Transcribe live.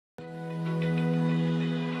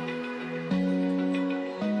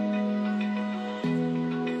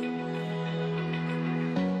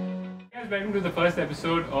welcome to the first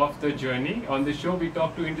episode of The Journey. On this show, we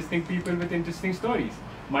talk to interesting people with interesting stories.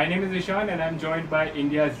 My name is Eshan and I'm joined by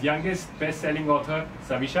India's youngest best-selling author,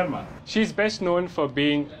 Savi Sharma. She's best known for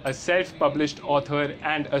being a self-published author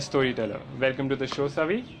and a storyteller. Welcome to the show,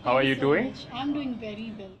 Savi. How are you doing? I'm doing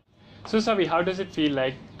very well. So, Savi, how does it feel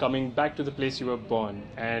like coming back to the place you were born?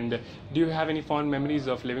 And do you have any fond memories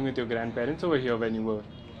of living with your grandparents over here when you were?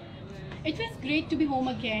 It was great to be home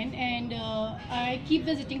again, and I keep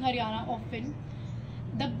visiting Haryana often.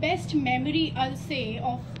 The best memory I'll say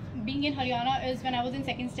of being in Haryana is when I was in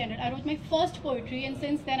second standard. I wrote my first poetry, and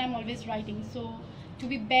since then I'm always writing. So to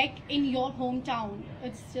be back in your hometown,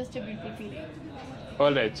 it's just a beautiful feeling.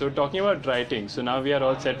 Alright, so talking about writing, so now we are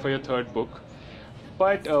all set for your third book.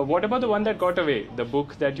 But what about the one that got away? The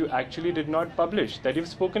book that you actually did not publish, that you've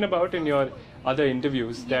spoken about in your other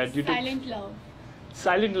interviews, Yes, that you took. Silent Love.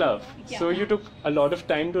 Silent Love. Yeah. So you took a lot of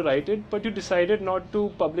time to write it, but you decided not to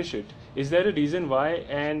publish it. Is there a reason why?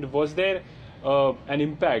 And was there an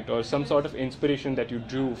impact or some sort of inspiration that you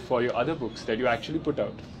drew for your other books that you actually put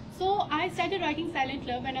out? So I started writing Silent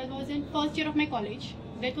Love when I was in first year of my college.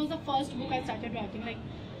 That was the first book I started writing.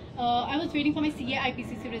 I was waiting for my CA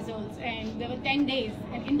IPCC results, and there were 10 days.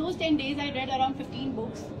 And in those 10 days, I read around 15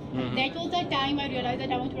 books. Mm-hmm. That was the time I realized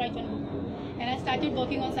that I want to write one book. And I started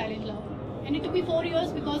working on Silent Love. And it took me 4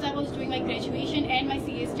 years because I was doing my graduation and my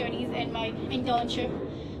CA studies and my internship.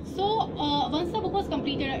 So once the book was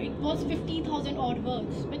completed, it was 50,000 odd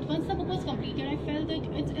words. But once the book was completed, I felt that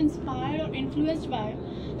it's inspired or influenced by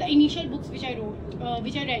the initial books which I wrote,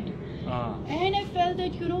 which I read. And I felt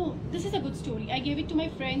that, this is a good story. I gave it to my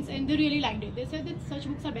friends and they really liked it. They said that such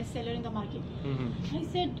books are bestseller in the market. Mm-hmm. I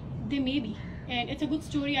said, they may be. And it's a good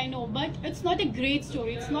story, I know, but it's not a great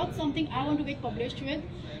story. It's not something I want to get published with,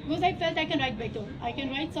 because I felt I can write better. I can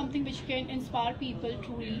write something which can inspire people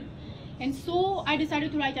truly. And so I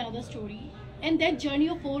decided to write another story. And that journey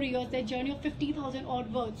of 4 years, that journey of 50,000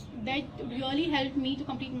 odd words, that really helped me to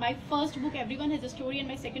complete my first book, Everyone Has a Story, and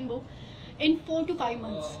my second book in 4 to 5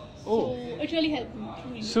 months. Oh. So it really helped me.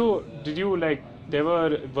 Truly. So did you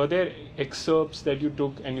were there excerpts that you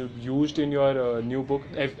took and you used in your new book,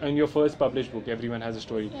 in your first were published book, Everyone Has a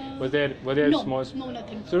Story? Were there no, small? No,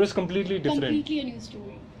 nothing. So it was completely different. Completely a new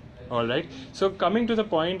story. All right. So coming to the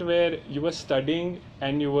point where you were studying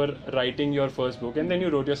and you were writing your first book and then you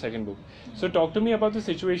wrote your second book. So talk to me about the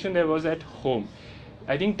situation there was at home.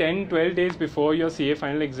 I think 10-12 days before your CA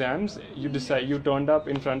final exams, you turned up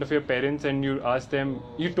in front of your parents and you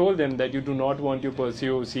told them that you do not want to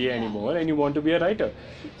pursue CA anymore and you want to be a writer.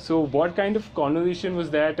 So what kind of conversation was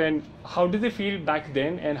that, and how did they feel back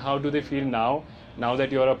then and how do they feel now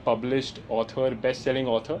that you're a published author, best-selling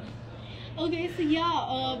author? Okay, so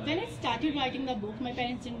when I started writing the book, my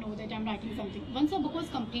parents didn't know that I'm writing something. Once the book was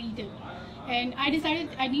completed and I decided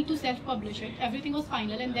I need to self-publish it, everything was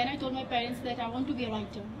final, and then I told my parents that I want to be a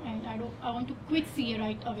writer and I want to quit CA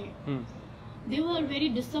right away. They were very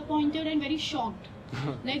disappointed and very shocked.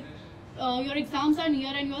 Your exams are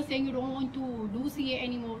near and you're saying you don't want to do CA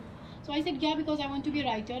anymore. So I said, yeah, because I want to be a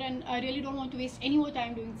writer and I really don't want to waste any more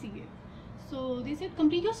time doing CA. So they said,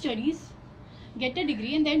 complete your studies, get a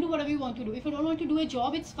degree, and then do whatever you want to do. If you don't want to do a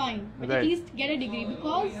job, it's fine, but at least get a degree,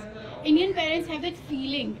 because Indian parents have that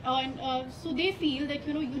feeling, and so they feel that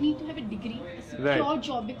you need to have a degree, a secure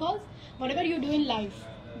job, because whatever you do in life,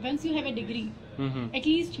 once you have a degree, at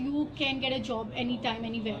least you can get a job anytime,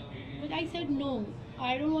 anywhere. But I said no,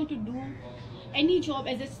 I don't want to do any job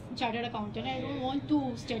as a chartered accountant. I don't want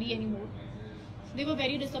to study anymore. So they were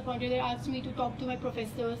very disappointed. They asked me to talk to my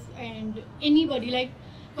professors and anybody,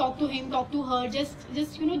 talk to him, talk to her, just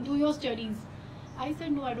do your studies. I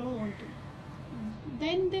said no, I don't want to.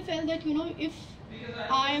 Then they felt that if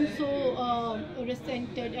I am so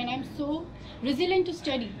resented and I'm so resilient to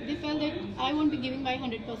study, they felt that I won't be giving my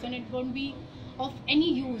 100%. It won't be of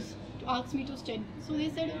any use to ask me to study. So they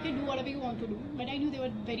said, okay, do whatever you want to do. But I knew they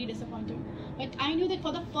were very disappointed. But I knew that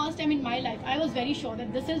for the first time in my life, I was very sure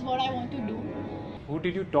that this is what I want to do. Who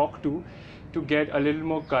did you talk to get a little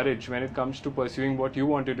more courage when it comes to pursuing what you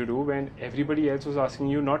wanted to do when everybody else was asking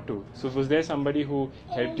you not to? So was there somebody who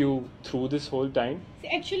helped you through this whole time?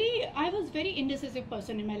 Actually, I was very indecisive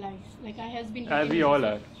person in my life. I has been. As we all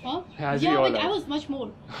are. Huh? As we all are. I was much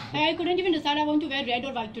more. I couldn't even decide I want to wear red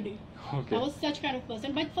or white today. Okay. I was such kind of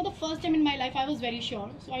person. But for the first time in my life, I was very sure.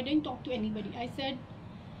 So I didn't talk to anybody. I said,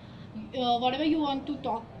 whatever you want to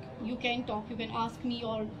talk, you can talk, you can ask me,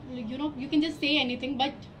 or you can just say anything,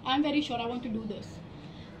 but I'm very sure I want to do this.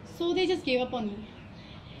 So they just gave up on me.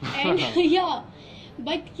 And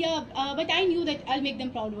but I knew that I'll make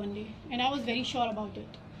them proud one day, and I was very sure about it.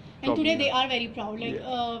 And today they are very proud. Like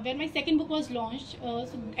when my second book was launched, so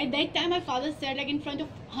at that time my father said, like in front of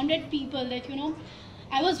 100 people, that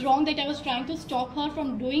I was wrong, that I was trying to stop her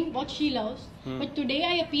from doing what she loves. But today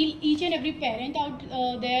I appeal each and every parent out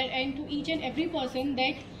there, and to each and every person,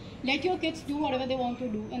 that let your kids do whatever they want to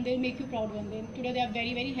do, and they'll make you proud one day. Today they are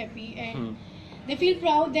very, very happy, and they feel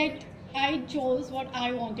proud that I chose what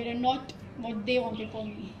I wanted and not what they wanted for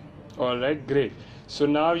me. Alright, great. So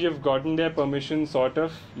now you've gotten their permission, sort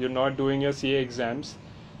of. You're not doing your CA exams,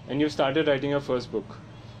 and you've started writing your first book.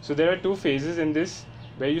 So there are two phases in this,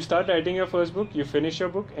 where you start writing your first book, you finish your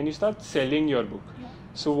book, and you start selling your book. Yeah.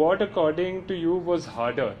 So what, according to you, was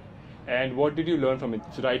harder, and what did you learn from it?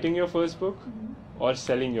 Writing your first book or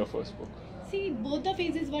selling your first book? See, both the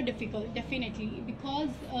phases were difficult, definitely, because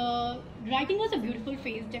writing was a beautiful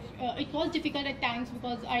phase. It was difficult at times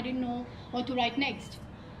because I didn't know what to write next.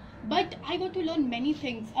 But I got to learn many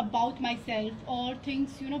things about myself, or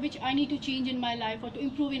things which I need to change in my life or to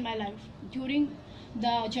improve in my life during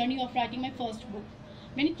the journey of writing my first book.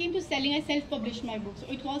 When it came to selling, I self-published my book, so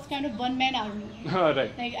it was kind of one-man army.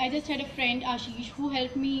 Alright. Like I just had a friend, Ashish, who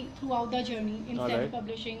helped me throughout the journey in Alright.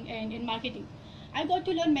 self-publishing and in marketing. I got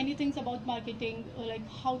to learn many things about marketing, like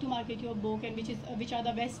how to market your book and which are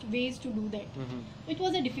the best ways to do that. It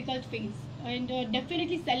was a difficult phase, and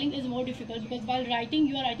definitely selling is more difficult, because while writing,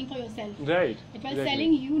 you are writing for yourself. Right. But while Exactly.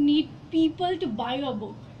 selling, you need people to buy your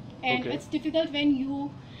book, and Okay. it's difficult when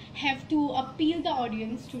you have to appeal the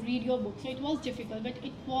audience to read your book. So it was difficult, but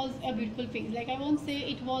it was a beautiful phase. Like I won't say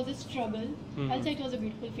it was a struggle. I'll say it was a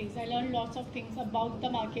beautiful phase. I learned lots of things about the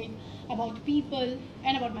market, about people,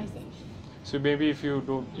 and about myself. So maybe if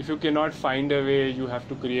you cannot find a way, you have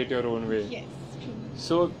to create your own way. Yes, true.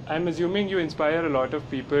 So I'm assuming you inspire a lot of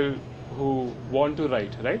people who want to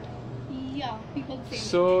write, right? Yeah, people say.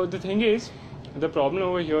 So the thing is, the problem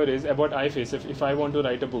over here is what I face if I want to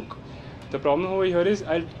write a book. The problem over here is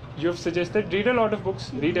you have suggested read a lot of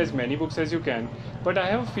books, read as many books as you can, but I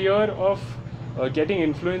have fear of getting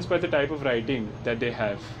influenced by the type of writing that they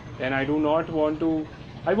have, and I do not want to.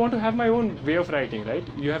 I want to have my own way of writing, right?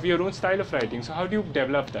 You have your own style of writing, so how do you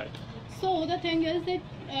develop that? So the thing is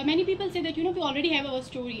that many people say that we already have our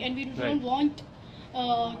story, and we don't want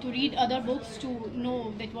to read other books to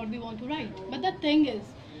know that what we want to write. But the thing is,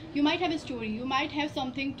 you might have a story, you might have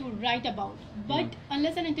something to write about, but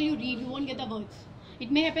unless and until you read, you won't get the words.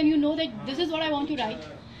 It may happen that this is what I want to write.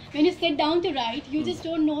 When you sit down to write, you just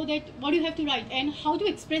don't know that what you have to write and how to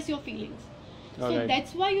express your feelings. So Alright.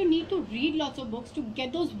 that's why you need to read lots of books to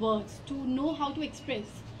get those words, to know how to express.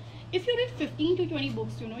 If you read 15 to 20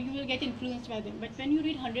 books, you will get influenced by them. But when you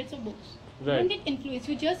read hundreds of books, you Right. don't get influenced.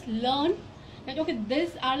 You just learn that, okay,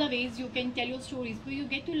 these are the ways you can tell your stories. So you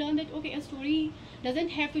get to learn that, okay, a story doesn't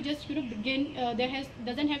have to just begin.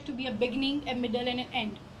 Doesn't have to be a beginning, a middle, and an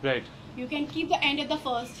end. Right. You can keep the end at the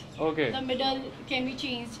first. Okay. The middle can be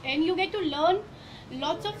changed, and you get to learn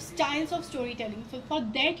lots of styles of storytelling. So for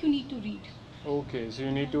that, you need to read. Okay, so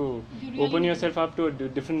you need to You really open need yourself up to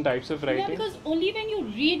different types of writing. Yeah, because only when you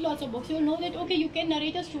read lots of books, you'll know that, okay, you can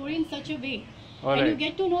narrate a story in such a way. And you Alright.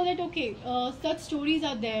 get to know that, okay, such stories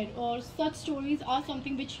are there, or such stories are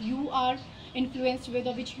something which you are influenced with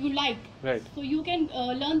or which you like. Right. So you can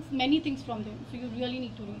learn many things from them. So you really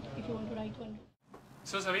need to read if you want to write one.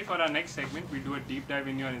 So Savi, for our next segment, we'll do a deep dive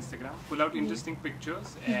in your Instagram, pull out interesting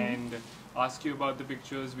pictures and ask you about the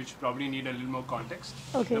pictures which probably need a little more context.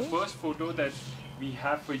 Okay. The first photo that we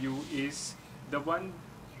have for you is the one,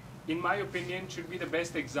 in my opinion, should be the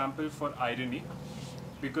best example for irony,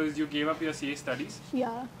 because you gave up your CA studies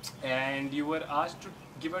Yeah. and you were asked to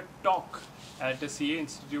give a talk at a CA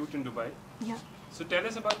institute in Dubai. Yeah. So tell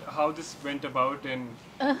us about how this went about and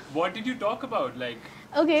what did you talk about, like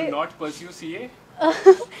Okay. to not pursue CA?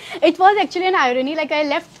 It was actually an irony. Like I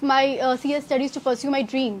left my CS studies to pursue my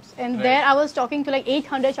dreams, and Right. there I was talking to like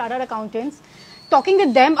 800 chartered accountants, talking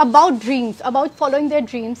with them about dreams, about following their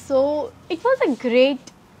dreams. So it was a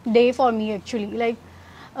great day for me actually. Like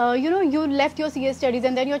you left your CS studies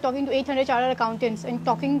and then you're talking to 800 chartered accountants and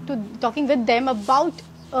talking with them about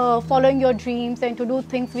following your dreams and to do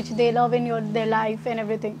things which they love in their life and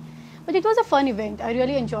everything. But it was a fun event. I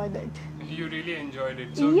really enjoyed it. You really enjoyed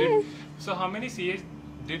it. So, Yes. so how many CAs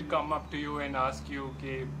did come up to you and ask you,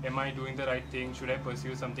 okay, am I doing the right thing? Should I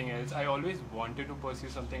pursue something else? I always wanted to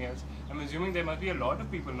pursue something else. I'm assuming there must be a lot of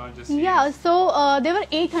people, not just CAs. Yeah, so there were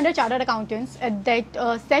 800 chartered accountants at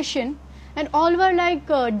that session, and all were like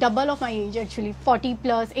double of my age actually, 40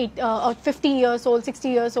 plus, 50 years old, 60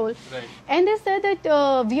 years old. Right. And they said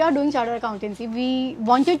that we are doing chartered accountancy. We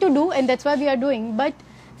wanted to do, and that's why we are doing. But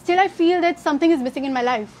still, I feel that something is missing in my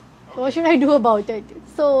life. What should I do about it?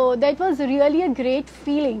 So that was really a great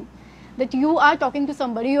feeling that you are talking to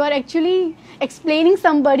somebody, you are actually explaining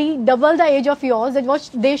somebody double the age of yours that what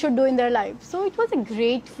they should do in their life. So it was a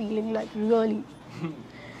great feeling, like really.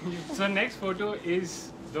 So next photo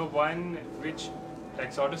is the one which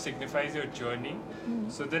like sort of signifies your journey.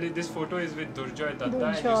 So this photo is with Durjoy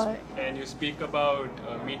Datta and you speak about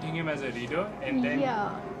meeting him as a reader and then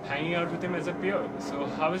hanging out with him as a peer. So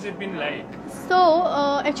how has it been like? So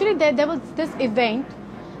actually there was this event.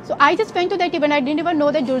 So I just went to that event. I didn't even know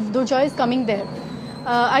that Durjoy is coming there.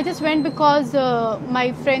 I just went because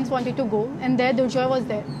my friends wanted to go and there Durjoy was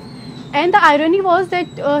there. And the irony was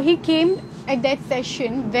that he came at that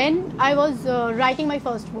session when I was writing my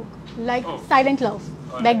first book, like Silent Love,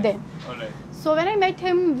 back then. So when I met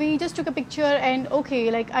him, we just took a picture and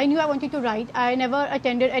okay, like I knew I wanted to write. I never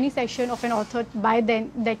attended any session of an author by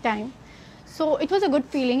then, that time. So it was a good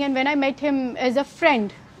feeling, and when I met him as a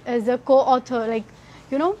friend, as a co-author, like,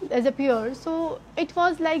 you know, as a peer, so it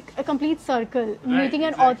was like a complete circle, meeting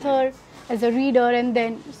an author as a reader, and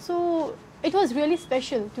then, so it was really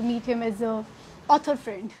special to meet him as a author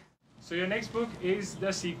friend. So your next book is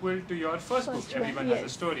the sequel to your first book, Everyone Has a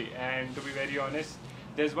Story, and to be very honest,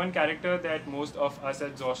 there's one character that most of us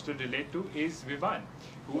at Zostel relate to is Vivan,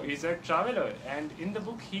 who is a traveler, and in the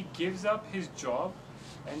book he gives up his job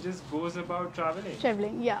and just goes about traveling.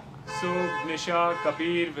 So Nisha,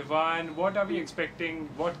 Kabir, Vivan, what are we expecting?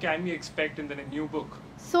 What can we expect in the new book?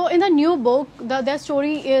 So in the new book, their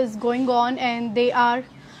story is going on and they are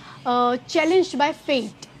challenged by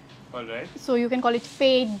fate. Alright. So you can call it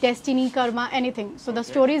fate, destiny, karma, anything. So the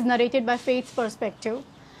story is narrated by fate's perspective.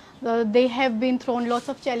 They have been thrown lots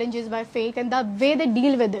of challenges by fate and the way they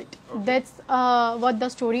deal with it. That's what the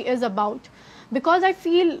story is about. Because I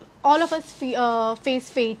feel all of us face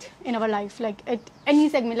fate in our life, like at any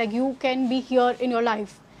segment, like you can be here in your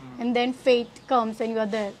life and then fate comes and you are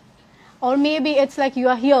there. Or maybe it's like you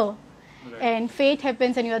are here and fate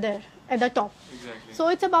happens and you are there at the top. So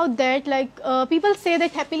it's about that, like people say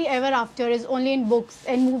that happily ever after is only in books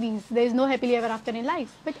and movies. There is no happily ever after in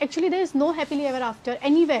life. But actually there is no happily ever after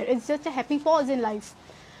anywhere. It's just a happy pause in life.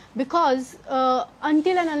 Because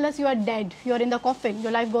until and unless you are dead, you are in the coffin,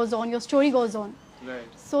 your life goes on, your story goes on.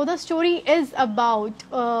 So the story is about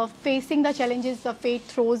facing the challenges the fate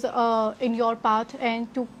throws in your path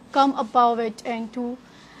and to come above it and to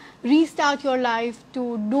restart your life,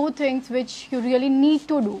 to do things which you really need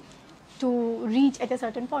to do to reach at a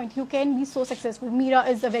certain point. You can be so successful. Mishra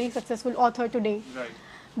is a very successful author today.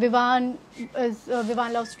 Vivan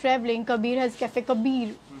loves traveling. Kabir has Cafe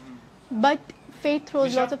Kabir. But fate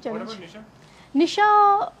throws lots of challenges. What about Nisha?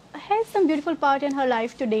 Nisha has some beautiful part in her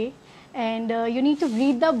life today. And you need to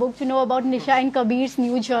read the book to know about Nisha and Kabir's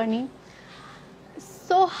new journey.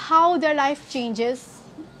 So how their life changes,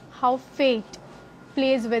 how fate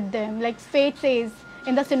plays with them. Like fate says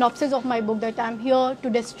in the synopsis of my book that I'm here to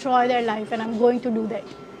destroy their life and I'm going to do that.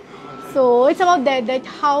 So it's about that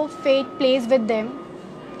how fate plays with them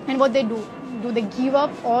and what they do. Do they give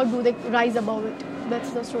up or do they rise above it? That's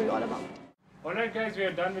the story all about. Alright guys, we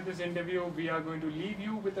are done with this interview. We are going to leave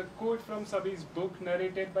you with a quote from Savi's book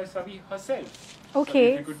narrated by Savi herself.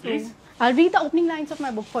 Okay, Savi, if you could please. I'll read the opening lines of my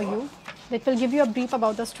book for you. That will give you a brief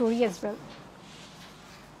about the story as well.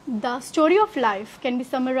 The story of life can be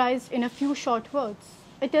summarized in a few short words.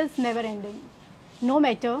 It is never ending. No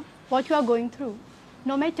matter what you are going through,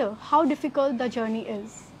 no matter how difficult the journey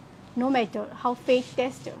is, no matter how fate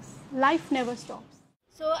tests us, life never stops.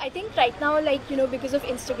 So I think right now, like, you know, because of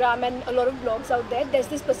Instagram and a lot of blogs out there, there's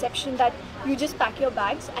this perception that you just pack your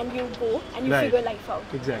bags and you go and you figure life out.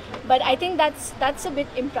 But I think that's a bit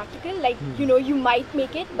impractical. Like, you know, you might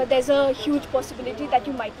make it, but there's a huge possibility that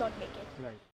you might not make it.